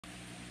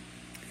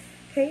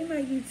Hey my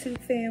YouTube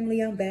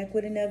family, I'm back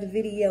with another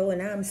video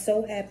and I'm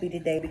so happy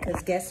today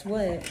because guess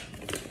what?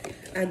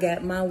 I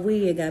got my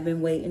wig I've been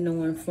waiting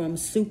on from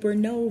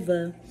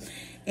Supernova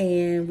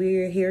and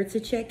we're here to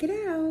check it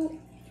out.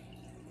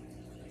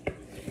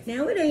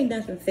 Now it ain't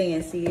nothing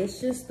fancy,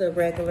 it's just a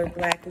regular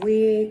black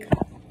wig.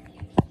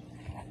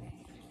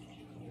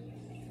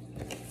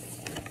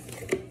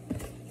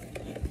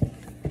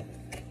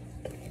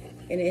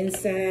 And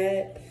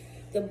inside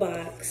the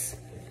box,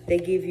 they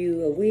give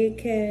you a wig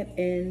cap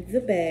and the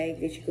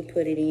bag that you could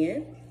put it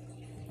in.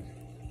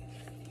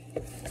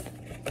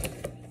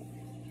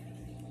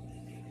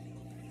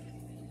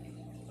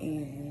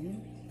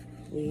 And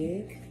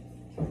wig.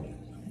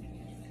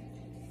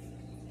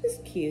 It's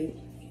cute.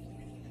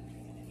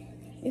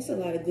 It's a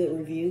lot of good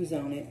reviews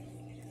on it.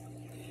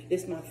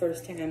 This is my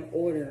first time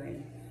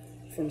ordering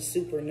from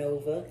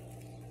Supernova.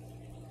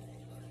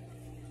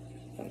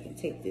 If I can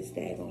take this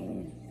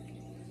daggone.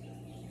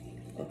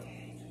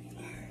 Okay.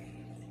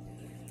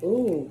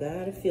 Oh,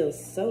 God, it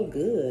feels so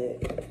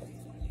good.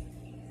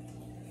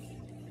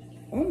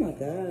 Oh, my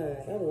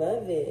God. I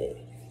love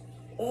it.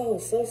 Oh,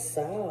 so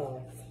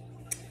soft.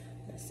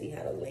 Let's see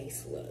how the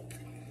lace look.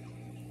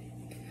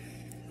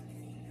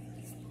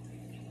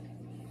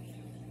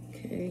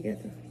 Okay,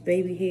 got the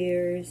baby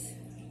hairs.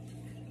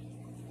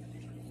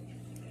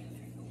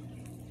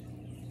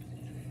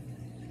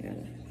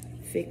 Gotta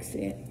fix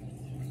it.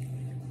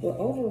 But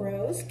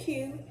overall, it's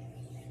cute.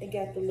 It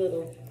got the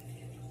little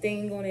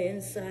thing on the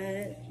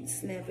inside.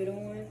 Snap it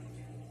on.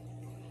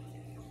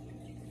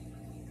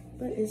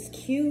 But it's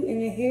cute.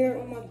 And the hair,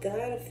 oh my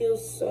God, it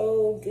feels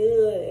so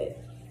good.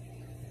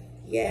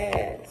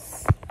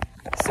 Yes.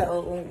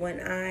 So when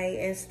I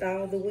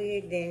install the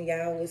wig, then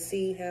y'all will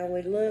see how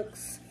it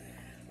looks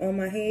on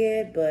my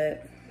head.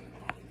 But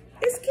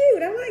it's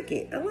cute. I like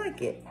it. I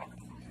like it.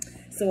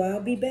 So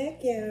I'll be back,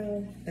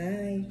 y'all.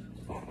 Bye.